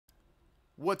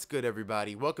What's good,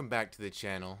 everybody? Welcome back to the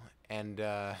channel. And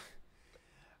I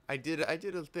did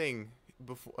a thing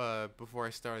before I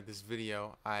started this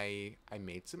video. I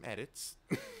made some edits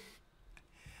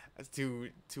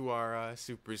to our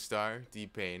superstar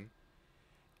D-Pain,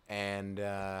 and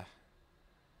the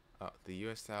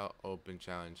US Title Open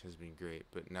Challenge has been great,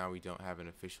 but now we don't have an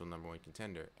official #1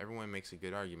 contender. Everyone makes a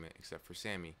good argument except for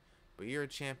Sammy. But you're a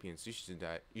champion, so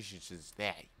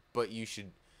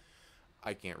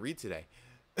I can't read today.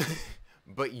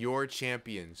 But you're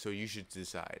champion, so you should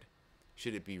decide.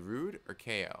 Should it be Rude or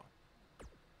KO?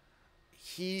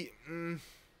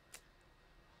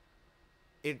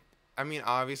 I mean,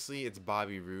 obviously it's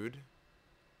Bobby Roode,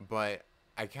 but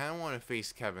I kind of want to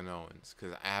face Kevin Owens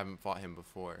because I haven't fought him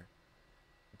before.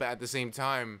 But at the same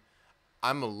time,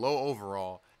 I'm a low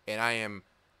overall, and I am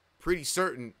pretty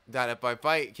certain that if I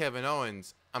fight Kevin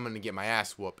Owens, I'm going to get my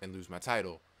ass whooped and lose my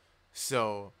title.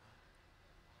 So,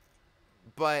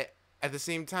 but at the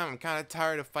same time, I'm kind of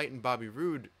tired of fighting Bobby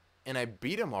Roode, and I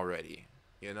beat him already,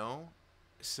 you know?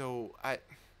 So,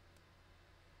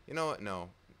 you know what?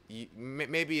 No.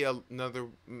 Maybe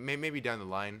maybe down the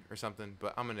line or something,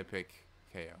 but I'm going to pick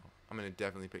KO. I'm going to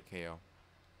definitely pick KO.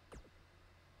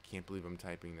 Can't believe I'm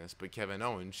typing this, but Kevin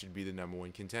Owens should be the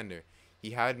 #1 contender.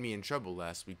 He had me in trouble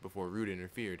last week before Roode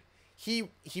interfered. He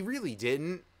really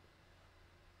didn't,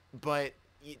 but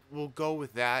we'll go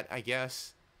with that, I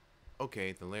guess.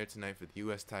 Okay, the lair tonight for the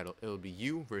US title, it'll be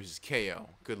you versus KO.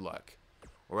 Good luck.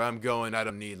 Where I'm going, I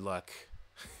don't need luck.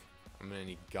 I'm gonna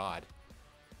need God.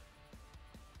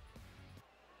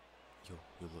 Yo,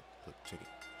 look, check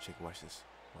it, watch this.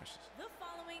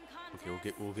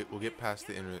 Okay, we'll get past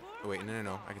the internet. Oh wait,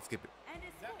 no, I can skip it.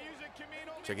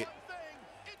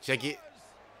 Check it.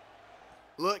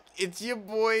 Look, it's your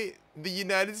boy, the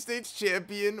United States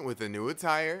champion, with a new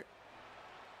attire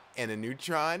and a new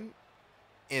Tron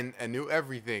and a new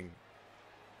everything.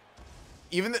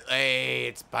 Even hey,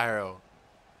 it's Pyro.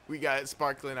 We got it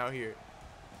sparkling out here.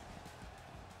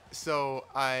 So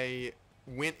I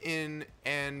went in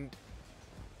and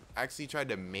actually tried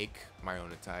to make my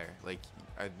own attire. Like,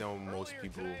 I know most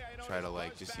people try to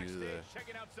like just use the,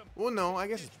 well, no, I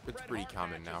guess it's pretty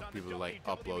common now. People like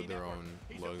upload their own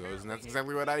logos, and that's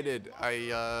exactly what I did.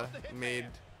 I made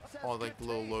all like the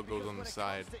little logos on the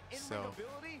side. So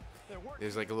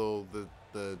there's like a little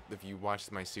if you watched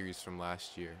my series from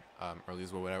last year, or at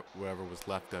least whatever was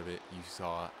left of it, you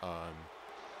saw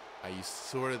I used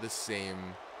sort of the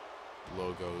same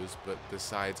logos, but the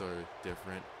sides are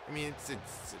different. I mean, it's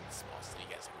small, so you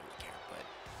guys don't really care, but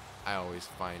I always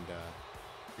find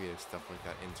creative stuff like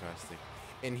that interesting.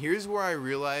 And here's where I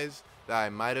realized that I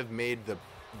might have made the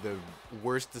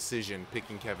worst decision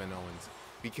picking Kevin Owens,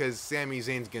 because Sami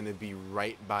Zayn's gonna be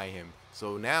right by him.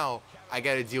 So now I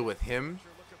gotta deal with him,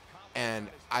 and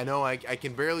I know I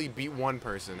can barely beat one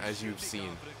person, as you've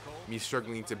seen me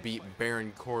struggling to beat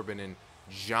Baron Corbin and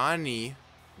Johnny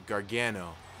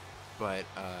Gargano. But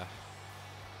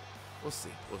we'll see.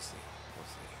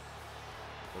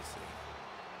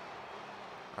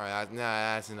 All right,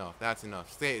 nah, that's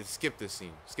enough. Skip this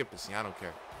scene. I don't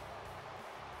care.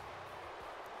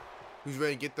 Who's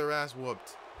ready to get their ass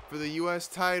whooped for the US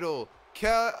title?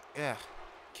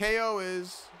 KO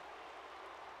is.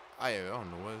 I don't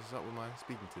know what is up with my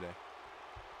speaking today.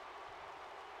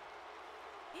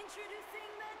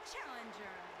 Introducing the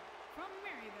challenger from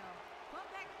Maryville,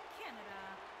 Quebec, Canada,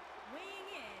 weighing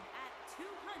in at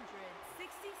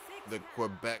 266 The pounds,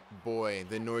 Quebec boy,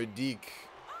 the Nordique,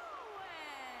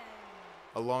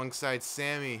 alongside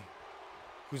Sammy,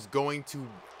 who's going to,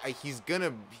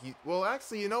 well,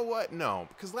 actually, you know what? No,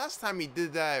 because last time he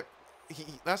did that,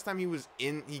 last time he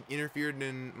interfered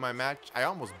in my match, I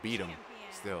almost beat him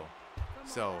still.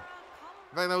 So,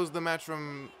 in fact, that was the match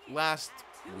from last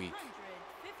week.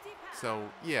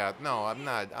 So, yeah, no, I didn't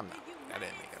make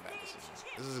a bad decision.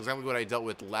 This is exactly what I dealt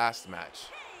with last match.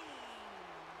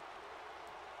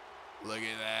 Look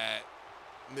at that.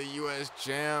 The US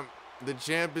champ. The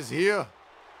champ is here.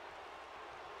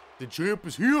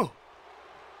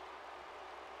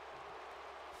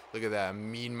 Look at that.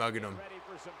 I'm mean mugging him.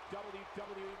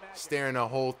 Staring a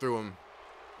hole through him.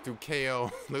 Through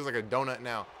KO. Looks like a donut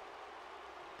now.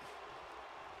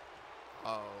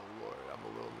 Oh, Lord. I'm a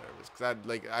little nervous. Because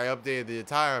I updated the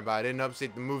attire, but I didn't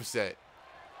update the moveset.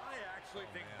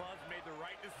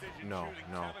 No.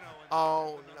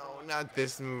 Oh, no. Not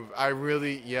this move.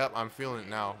 Yep, I'm feeling it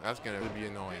now. That's going to be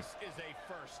annoying. This is a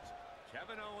first.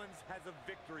 Kevin Owens has a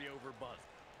victory over Buzz.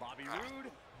 Bobby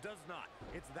Roode does not.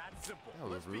 It's that simple.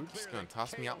 Hello, Roode. Just going to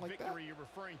toss me out like that? You're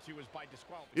referring to is by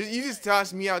You just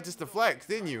tossed me out just to flex,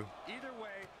 didn't you? Either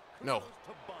way, no. to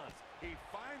Buzz. He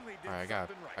finally did Alright,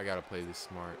 something right. I gotta play this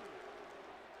smart.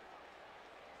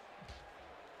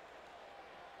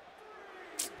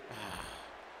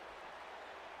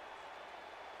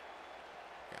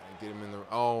 Gotta get him in the.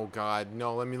 Oh God,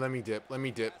 no! Let me dip,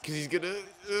 cause he's gonna.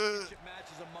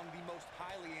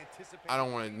 I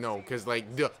don't want to know, cause like,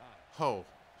 ho.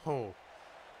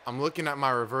 I'm looking at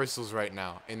my reversals right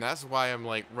now, and that's why I'm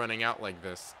like running out like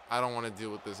this. I don't want to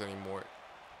deal with this anymore.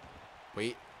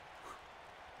 Wait.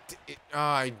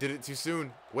 I did it too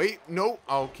soon. Wait, no.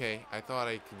 Okay, I thought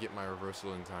I could get my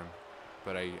reversal in time,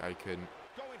 but I couldn't.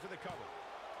 Going for the cover.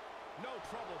 No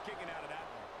trouble kicking out of that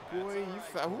one. Boy,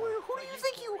 who do you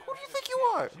think you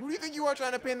are? Who do you think you are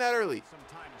trying to pin that early?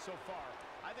 Sometime so far,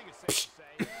 I think it's safe to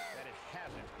say that it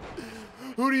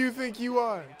hasn't. Who do you think you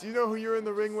are? Do you know who you're in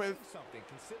the ring with? Something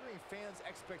considering fans'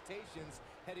 expectations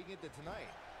heading into tonight.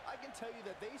 I can tell you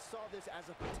that they saw this as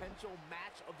a potential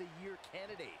match of the year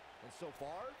candidate, and so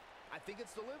far, I think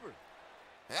it's delivered.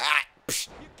 Ah!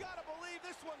 You gotta believe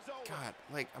this one's over. God,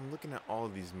 like I'm looking at all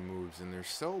of these moves and they're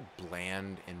so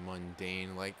bland and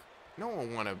mundane. Like no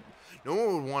one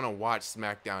would wanna watch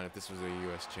SmackDown if this was a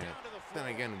US champ. Then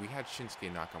again, we had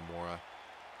Shinsuke Nakamura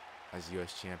as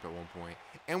US champ at one point,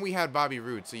 and we had Bobby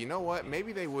Roode. So you know what?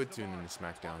 Maybe they would tune into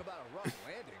SmackDown.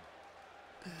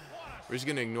 We're just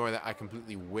gonna ignore that I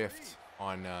completely whiffed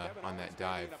on that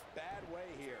dive.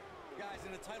 Guys,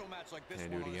 in a title match like this,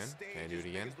 Can I do it again? Can I do it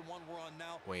again?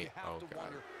 Wait, oh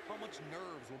God. How much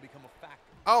nerves will become a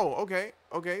factor. Oh, okay,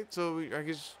 okay. So I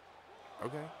guess,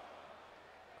 okay.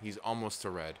 He's almost to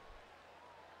red.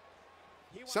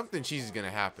 Something cheesy is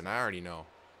gonna happen. I already know.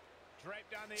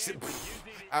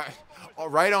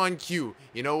 Right on cue.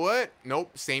 You know what?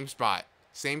 Nope. Same spot.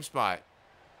 Same spot.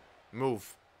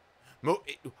 Move. Move.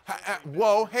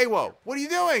 Whoa. Hey, whoa. What are you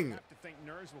doing?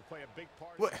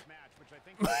 What?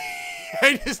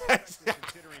 I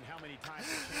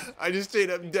just straight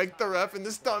up decked the ref in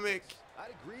the stomach.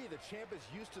 I'd agree the champ is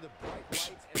used to the bright lights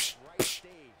and bright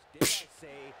stage. Dare I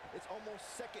say, it's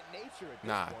almost second nature at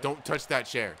this point. Don't touch that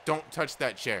chair. Don't touch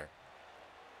that chair.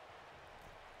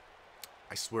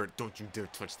 I swear, don't you dare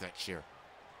touch that chair.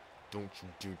 Don't you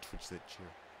dare touch that chair.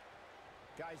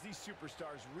 Guys, these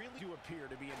superstars really do appear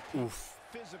to be in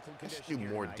physical condition. Do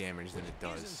more damage than it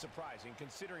does. Isn't surprising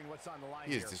considering what's on the line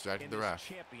He here is distracted in the this ref.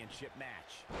 championship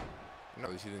match. No,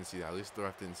 at least he didn't see that. At least the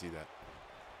ref didn't see that.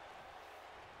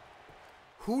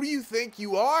 Who do you think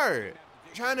you are?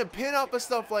 Trying to pin up a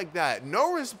stuff like that.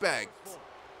 No respect.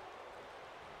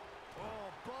 Oh,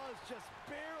 Buzz just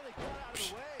barely got out of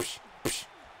the way.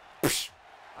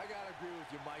 I gotta agree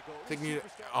with you, Michael. Think me.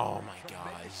 Oh my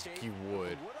gosh, you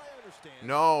would.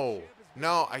 No,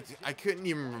 no, I couldn't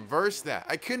even reverse that.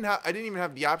 I didn't even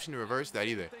have the option to reverse that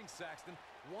either.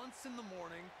 Once in the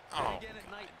morning, Oh, and again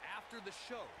at night after the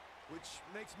show, which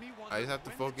makes me wonder. I just have to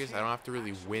focus. I don't have to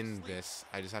really win this.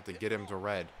 I just have to get him to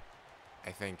red,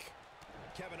 I think.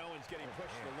 Kevin Owens getting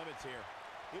pushed to the limits here.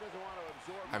 He doesn't want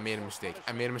to absorb. I made a mistake.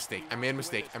 I made a mistake. I made a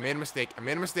mistake. I made a mistake. I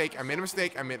made a mistake. I made a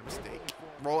mistake. I made a mistake.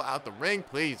 Roll out the ring,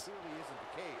 please.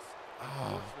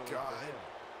 Oh God.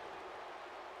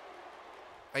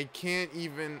 I can't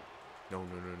even. No.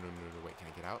 Wait, can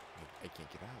I get out? I can't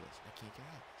get out of this. I can't get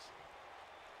out of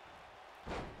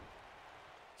this.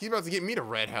 He's about to get me to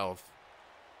red health.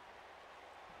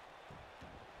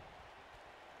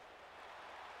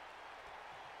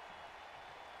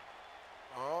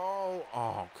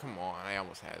 Oh, come on. I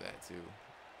almost had that too.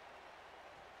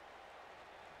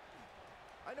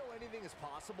 I know anything is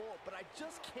possible, but I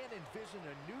just can't envision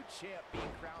a new champ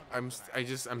being crowned.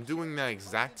 I'm doing that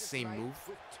exact same move,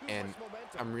 and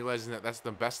I'm realizing that that's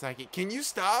the best I can. Can you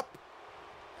stop?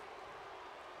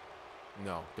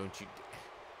 No, don't you.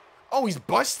 Oh, he's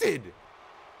busted.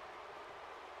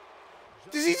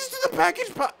 Does he just do the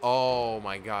package pop? Oh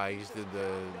my God, he just did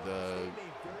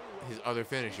his other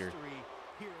finisher.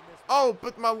 Oh,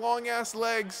 but my long ass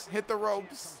legs hit the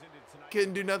ropes.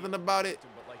 Couldn't do nothing about it.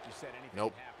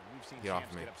 Nope. Get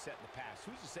off me.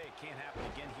 Who's to say it can't happen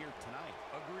again here tonight?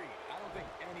 Agreed. I don't think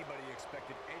anybody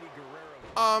expected Eddie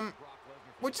Guerrero.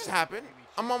 What just happened?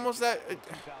 I'm almost at.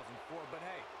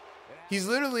 He's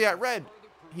literally at red.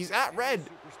 He's at red.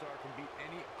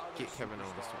 Get Kevin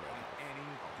Owens to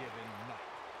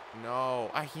red.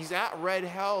 No, he's at red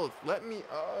health. Let me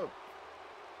up.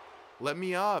 Let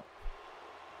me up.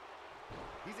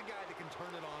 He's a guy that can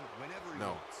turn it on whenever he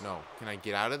wants. No. Can I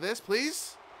get out of this,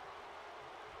 please?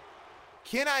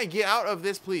 Can I get out of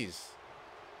this, please?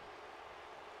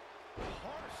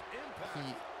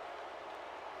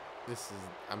 This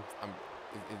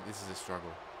is a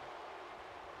struggle.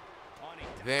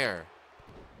 There.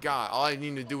 God, all I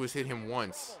need to do is hit him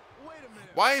once.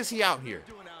 Why is he out here?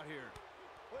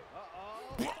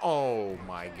 Oh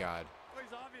my God.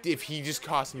 If he just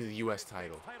cost me the U.S.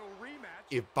 title.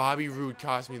 If Bobby Roode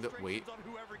cost me the... Wait.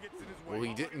 Well,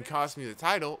 he didn't cost me the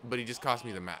title, but he just cost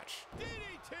me the match.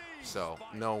 So,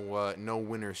 no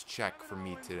winner's check for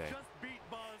me today.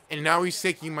 And now he's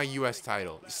taking my U.S.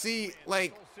 title. See,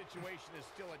 like,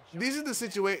 these are the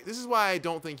situation. This is why I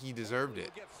don't think he deserved it.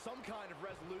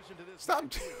 Stop.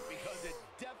 Because it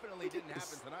definitely didn't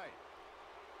happen tonight.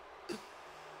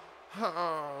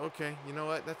 Oh, okay. You know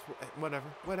what? That's whatever.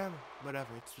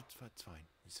 It's fine.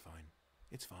 It's fine.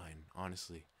 It's fine.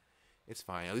 Honestly, it's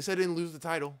fine. At least I didn't lose the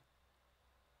title.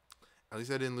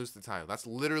 That's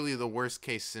literally the worst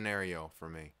case scenario for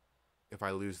me. If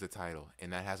I lose the title,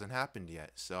 and that hasn't happened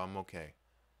yet, so I'm okay.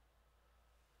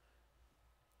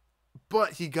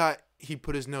 But he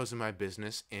put his nose in my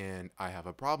business, and I have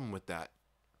a problem with that.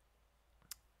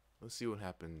 Let's see what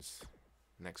happens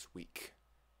next week.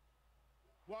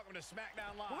 Welcome to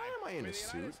SmackDown Live. Why am I in a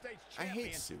suit? I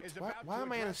hate suits. Why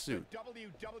am I in a suit?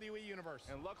 WWE Universe.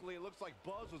 And luckily, it looks like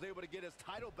Buzz was able to get his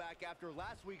title back after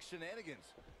last week's shenanigans.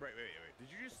 Wait. Did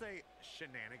you just say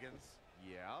shenanigans?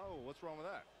 Yeah, what's wrong with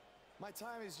that? My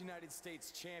time as United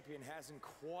States champion hasn't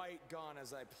quite gone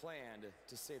as I planned,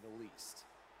 to say the least.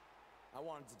 I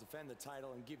wanted to defend the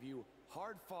title and give you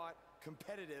hard-fought,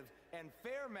 competitive, and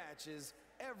fair matches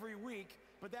every week,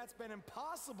 but that's been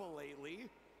impossible lately,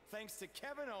 thanks to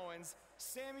Kevin Owens,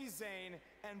 Sami Zayn,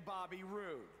 and Bobby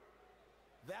Roode.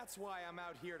 That's why I'm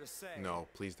out here to say... No,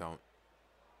 please don't.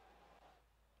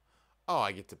 Oh,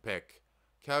 I get to pick.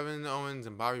 Kevin Owens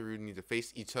and Bobby Roode need to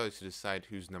face each other to decide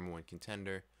who's #1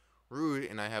 contender. Roode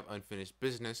and I have unfinished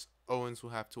business. Owens will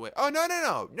have to wait. Oh,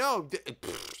 no.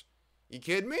 You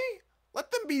kidding me?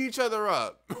 Let them beat each other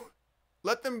up.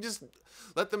 let them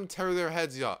tear their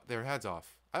heads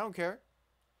off. I don't care.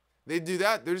 They do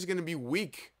that, they're just going to be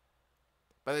weak.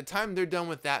 By the time they're done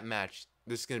with that match,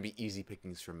 this is going to be easy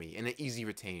pickings for me and an easy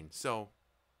retain. So,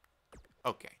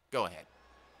 okay, go ahead.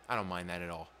 I don't mind that at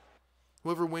all.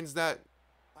 Whoever wins that.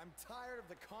 I'm tired of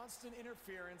the constant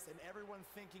interference and everyone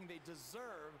thinking they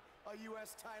deserve a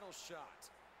U.S. title shot.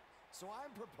 So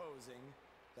I'm proposing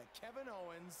that Kevin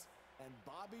Owens and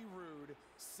Bobby Roode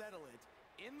settle it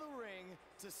in the ring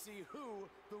to see who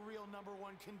the real #1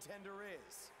 contender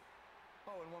is.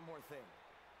 Oh, and one more thing.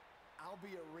 I'll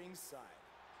be at ringside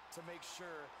to make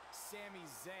sure Sami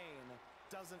Zayn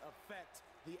doesn't affect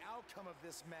the outcome of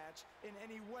this match in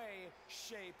any way,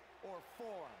 shape, or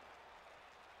form.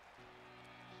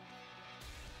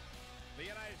 The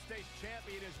United States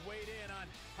champion has weighed in on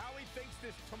how he thinks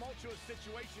this tumultuous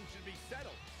situation should be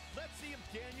settled. Let's see if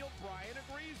Daniel Bryan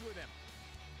agrees with him.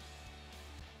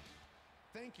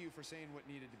 Thank you for saying what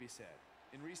needed to be said.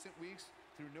 In recent weeks,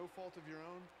 through no fault of your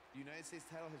own, the United States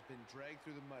title has been dragged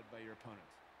through the mud by your opponent.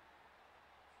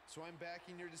 So I'm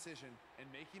backing your decision and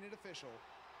making it official.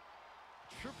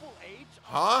 Triple H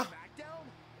Huh? on SmackDown?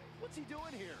 What's he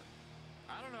doing here?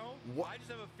 I don't know. I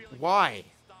just have a feeling. Why?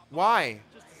 Why?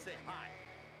 Just to say hi.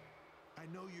 I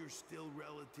know you're still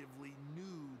relatively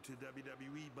new to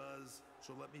WWE, Buzz,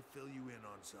 so let me fill you in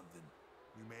on something.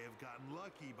 You may have gotten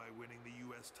lucky by winning the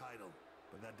U.S. title,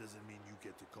 but that doesn't mean you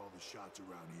get to call the shots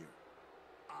around here.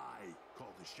 I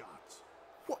call the shots.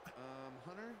 What?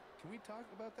 Hunter, can we talk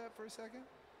about that for a second?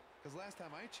 Because last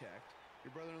time I checked,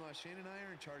 your brother-in-law Shane and I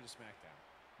are in charge of SmackDown,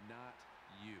 not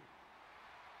you.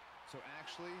 So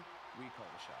actually, we call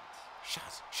the shots.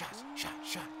 Shots. Shut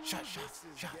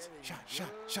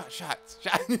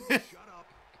up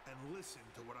and listen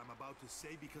to what I'm about to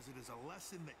say, because it is a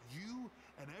lesson that you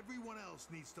and everyone else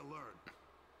needs to learn.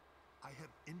 I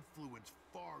have influence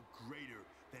far greater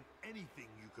than anything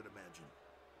you could imagine.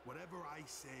 Whatever I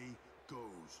say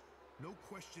goes. No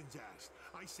questions asked.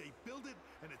 I say build it,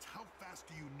 and it's how fast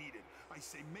do you need it. I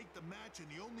say make the match, and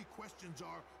the only questions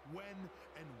are when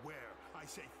and where. I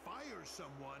say fire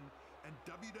someone, and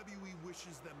WWE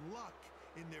wishes them luck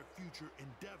in their future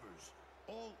endeavors.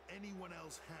 All anyone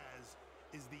else has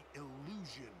is the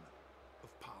illusion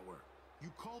of power. You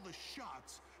call the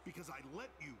shots because I let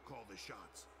you call the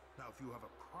shots. Now, if you have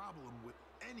a problem with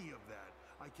any of that,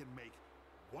 I can make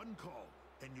one call,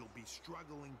 and you'll be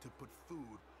struggling to put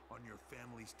food on your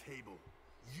family's table.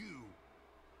 You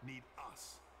need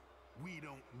us. We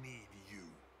don't need you.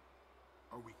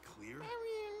 Are we clear? I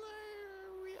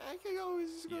mean, I could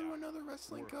always go to another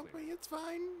wrestling company. It's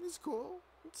fine. It's cool.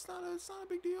 It's not a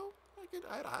big deal.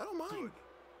 I don't mind. Good.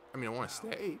 I mean, I want to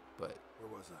stay, but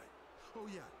Where was I? Oh,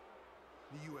 yeah.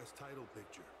 The U.S. title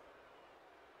picture.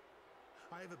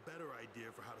 I have a better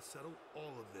idea for how to settle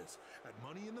all of this. At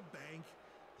Money in the Bank,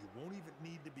 you won't even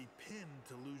need to be pinned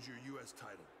to lose your U.S.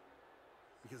 title,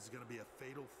 because it's going to be a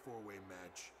fatal four-way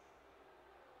match.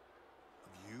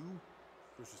 of you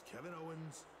versus Kevin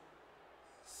Owens,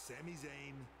 Sami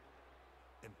Zayn,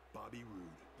 and Bobby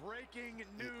Roode. Breaking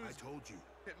news. I told you.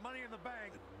 Get Money in the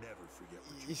Bank. I'd never forget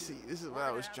what You see, this is what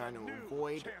I was trying to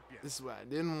avoid. champion. This is what I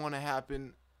didn't want to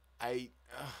happen.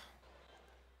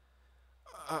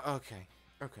 Okay.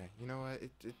 You know what?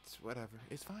 It's whatever.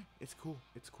 It's fine. It's cool.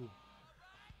 It's cool.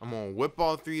 I'm gonna whip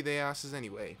all three of their asses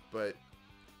anyway. But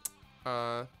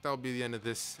that'll be the end of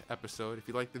this episode. If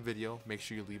you like the video, make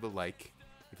sure you leave a like.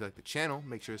 If you like the channel,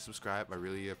 make sure to subscribe. I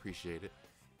really appreciate it.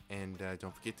 And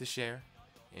don't forget to share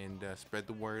and spread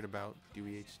the word about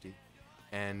Dewwy HD.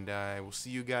 And I will see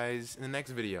you guys in the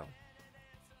next video.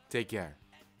 Take care.